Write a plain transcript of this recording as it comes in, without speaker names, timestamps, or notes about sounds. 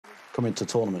coming to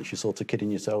tournaments, you're sort of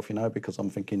kidding yourself, you know, because I'm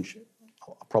thinking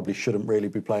I probably shouldn't really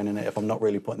be playing in it if I'm not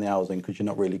really putting the hours in, because you're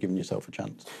not really giving yourself a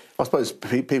chance. I suppose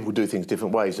people do things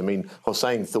different ways. I mean,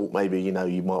 Hossein thought maybe, you know,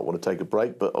 you might want to take a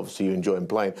break, but obviously you enjoy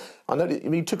playing. I know that, I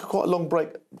mean, you took quite a long break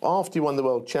after you won the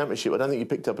World Championship. I don't think you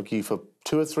picked up a cue for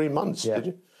 2 or 3 months, did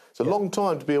you? It's a long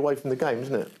time to be away from the game,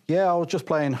 isn't it? Yeah, I was just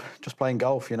playing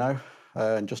golf, you know,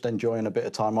 and just enjoying a bit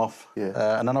of time off.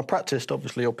 Yeah. And then I practiced,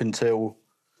 obviously, up until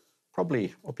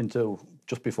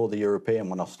just before the European,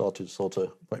 when I started sort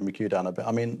of putting my cue down a bit.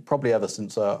 I mean, probably ever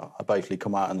since I basically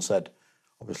come out and said,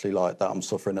 obviously, like that I'm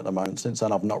suffering at the moment. Since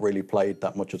then, I've not really played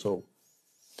that much at all.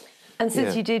 And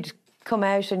since you did come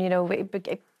out and, you know,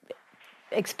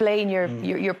 explain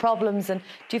your problems, and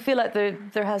do you feel like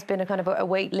there has been a kind of a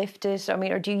weight lifted? I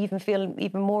mean, or do you even feel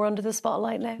even more under the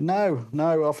spotlight now?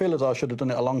 No. I feel as though I should have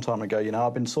done it a long time ago. You know,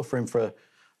 I've been suffering for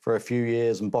a few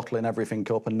years and bottling everything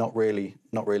up and not really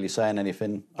saying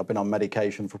anything. I've been on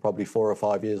medication for probably 4 or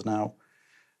 5 years now.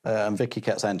 And Vicky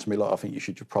kept saying to me, look, I think you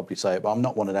should probably say it, but I'm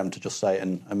not one of them to just say it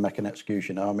and make an excuse,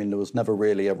 you know. I mean, there was never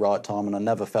really a right time, and I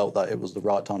never felt that it was the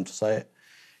right time to say it.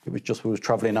 It was just, we was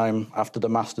travelling home after the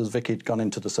Masters. Vicky had gone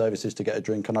into the services to get a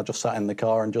drink, and I just sat in the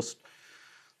car and just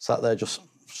sat there just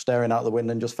staring out the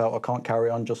window and just felt I can't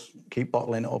carry on, just keep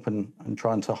bottling it up and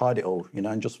trying to hide it all, you know,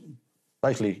 and just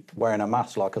basically wearing a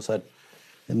mask, like I said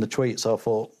in the tweet. So I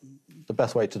thought the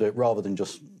best way to do it, rather than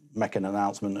just make an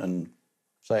announcement and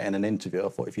say it in an interview, I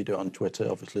thought if you do it on Twitter,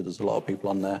 obviously there's a lot of people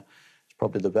on there, it's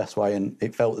probably the best way, and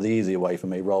it felt the easier way for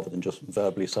me rather than just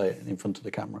verbally say it in front of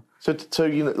the camera. So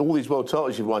you know, all these world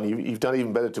titles you've won, you've done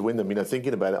even better to win them. You know,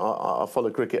 thinking about it, I follow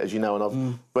cricket, as you know, and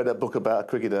I've read a book about a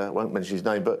cricketer, I won't mention his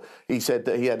name, but he said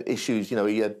that he had issues, you know,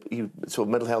 he had sort of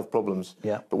mental health problems.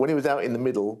 Yeah. But when he was out in the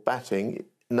middle batting,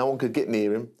 no one could get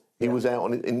near him. He was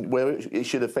out in where it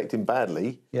should affect him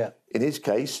badly. Yeah. In his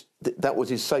case, that was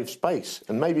his safe space.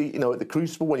 And maybe, you know, at the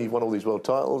Crucible, when you've won all these world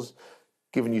titles,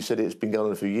 given you said it's been going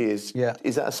on a few years,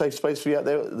 is that a safe space for you out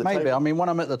there at the Maybe. table? I mean, when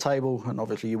I'm at the table and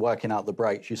obviously you're working out the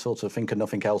breaks, you sort of think of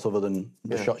nothing else other than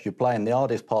the shots you're playing. The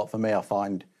hardest part for me, I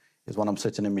find, is when I'm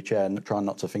sitting in my chair and trying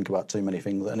not to think about too many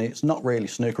things. And it's not really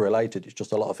snooker related, it's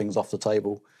just a lot of things off the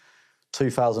table.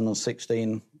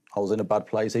 2016, I was in a bad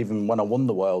place. Even when I won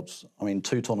the Worlds, I mean,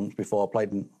 2 tournaments before I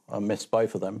played and I missed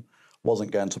both of them,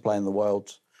 wasn't going to play in the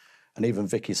Worlds. And even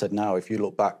Vicky said now, if you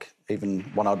look back, even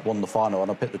when I'd won the final and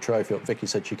I picked the trophy up, Vicky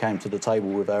said she came to the table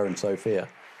with her and Sophia.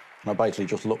 And I basically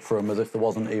just looked for them as if there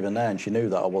wasn't even there, and she knew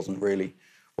that I wasn't really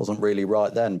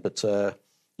right then. But,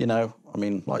 you know, I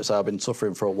mean, like I say, I've been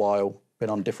suffering for a while, been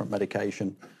on different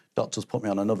medication. Doctors put me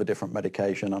on another different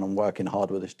medication, and I'm working hard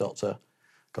with this doctor.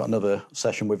 Got another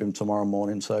session with him tomorrow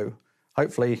morning. So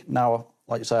hopefully now,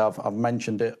 like you say, I've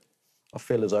mentioned it, I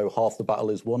feel as though half the battle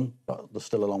is won, but there's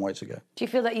still a long way to go. Do you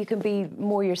feel that you can be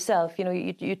more yourself? You know,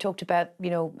 you talked about, you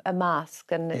know, a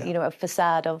mask and, you know, a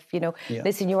facade of, you know,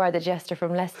 listen, you are the jester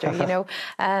from Leicester, you know,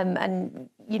 and,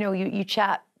 you know, you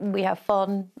chat, we have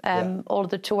fun. All of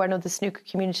the tour, I know the snooker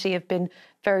community have been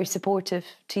very supportive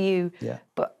to you. Yeah.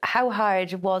 But how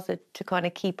hard was it to kind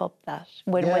of keep up that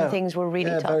when things were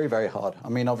really tough? Very, very hard. I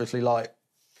mean, obviously, like,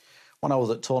 when I was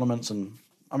at tournaments and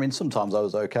I mean, sometimes I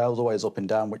was okay. I was always up and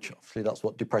down, which obviously that's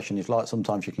what depression is like.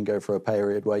 Sometimes you can go for a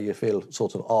period where you feel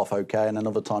sort of half okay, and then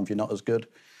other times you're not as good.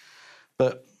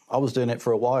 But I was doing it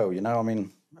for a while, you know. I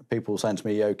mean, people were saying to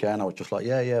me, "You okay?" And I was just like,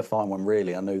 yeah, fine, when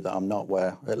really I knew that I'm not,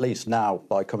 where at least now,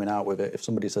 by coming out with it, if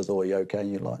somebody says, "Oh, are you okay?" and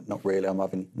you're like, "Not really, I'm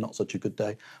having not such a good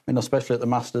day." I mean, especially at the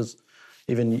Masters,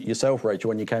 even yourself, Rachel,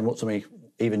 when you came up to me,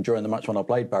 even during the match when I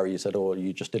played Barry, you said, "Oh,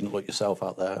 you just didn't look yourself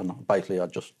out there." And basically I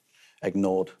just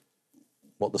ignored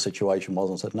what the situation was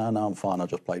and said, no, I'm fine, I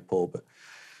just played poor. But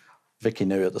Vicky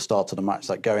knew at the start of the match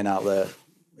that going out there,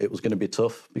 it was going to be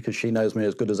tough, because she knows me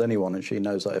as good as anyone, and she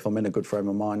knows that if I'm in a good frame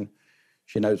of mind,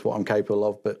 she knows what I'm capable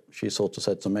of. But she sort of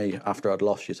said to me after I'd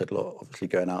lost, she said, look, obviously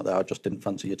going out there, I just didn't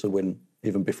fancy you to win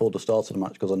even before the start of the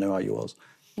match, because I knew how you was.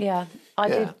 Yeah,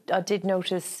 I did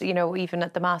notice, you know, even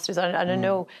at the Masters, and I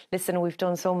know, listen, we've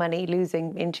done so many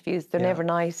losing interviews. They're never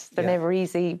nice, they're never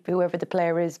easy, whoever the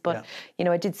player is. But, you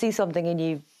know, I did see something in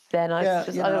you then. I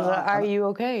was like, are you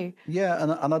okay? Yeah,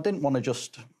 and I didn't want to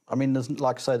just, I mean, there's,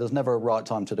 like I say, there's never a right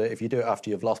time to do it. If you do it after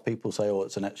you've lost, people say, oh,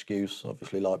 it's an excuse,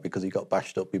 obviously, like, because he got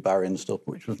bashed up with Barry and stuff,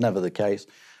 which was never the case.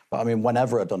 But, I mean,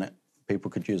 whenever I'd done it,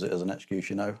 people could use it as an excuse,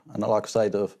 you know. And like I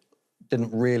say,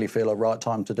 didn't really feel a right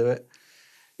time to do it.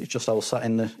 It's just I was sat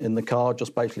in the car,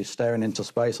 just basically staring into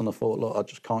space, and I thought, look, I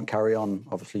just can't carry on,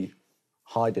 obviously,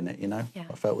 hiding it, you know. Yeah.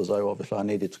 I felt as though, obviously, I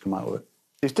needed to come out with it.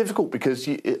 It's difficult because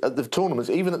at the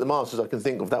tournaments, even at the Masters, I can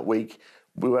think of that week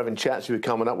we were having chats, we were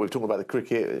coming up, we were talking about the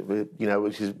cricket, you know,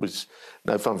 which was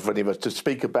no fun for any of us to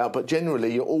speak about. But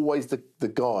generally, you're always the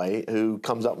guy who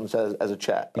comes up and says, as a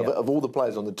chat, of all the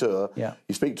players on the tour,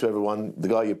 you speak to everyone, the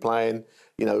guy you're playing,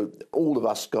 you know, all of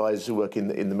us guys who work in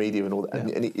the media and all that.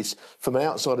 And it's from an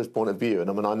outsider's point of view, and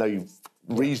I mean, I know you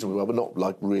reasonably well, but not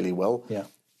like really well. Yeah.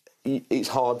 It's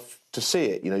hard to see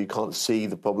it. You know, you can't see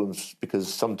the problems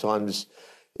because sometimes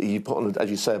you put on,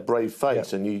 as you say, a brave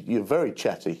face, and you're very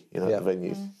chatty, you know, at the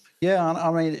venues. Yeah,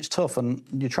 I mean, it's tough, and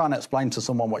you try and explain to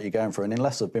someone what you're going through, and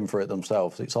unless they've been through it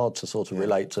themselves, it's hard to sort of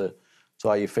relate to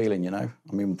how you're feeling, you know.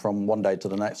 I mean, from one day to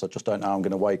the next, I just don't know how I'm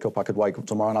going to wake up. I could wake up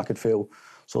tomorrow and I could feel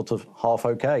sort of half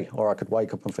okay, or I could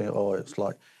wake up and think, oh, it's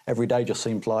like every day just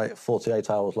seems like 48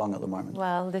 hours long at the moment.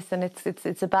 Well, listen,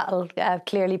 it's a battle,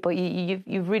 clearly, but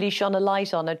you've really shone a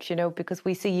light on it, you know, because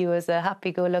we see you as a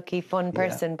happy-go-lucky, fun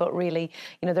person, but really,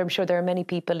 you know, I'm sure there are many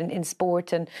people in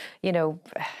sport and, you know,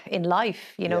 in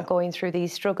life, you know, going through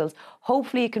these struggles.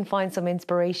 Hopefully you can find some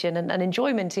inspiration and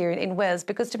enjoyment here in Wales,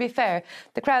 because to be fair,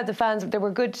 the crowd, the fans, they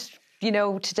were good, you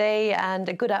know, today, and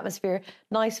a good atmosphere,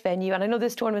 nice venue, and I know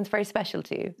this tournament's very special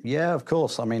to you. Yeah, of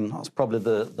course. I mean, that's probably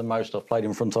the most I've played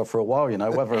in front of for a while, you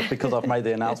know, whether because I've made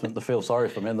the announcement they feel sorry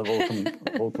for me and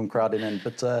they've all come crowding in.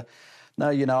 But no,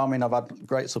 you know, I mean, I've had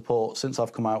great support since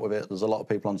I've come out with it. There's a lot of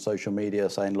people on social media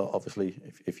saying, look, obviously,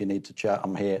 if you need to chat,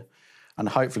 I'm here. And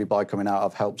hopefully by coming out,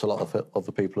 I've helped a lot of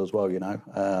other people as well, you know.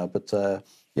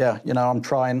 Yeah, you know, I'm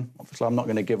trying. Obviously, I'm not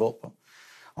going to give up.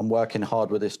 I'm working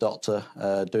hard with this doctor,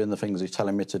 doing the things he's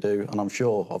telling me to do, and I'm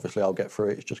sure, obviously, I'll get through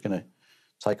it. It's just going to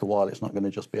take a while. It's not going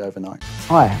to just be overnight.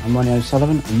 Hi, I'm Ronnie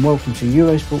O'Sullivan, and welcome to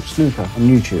Eurosport Snooker on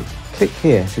YouTube. Click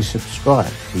here to subscribe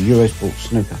to Eurosport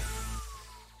Snooker.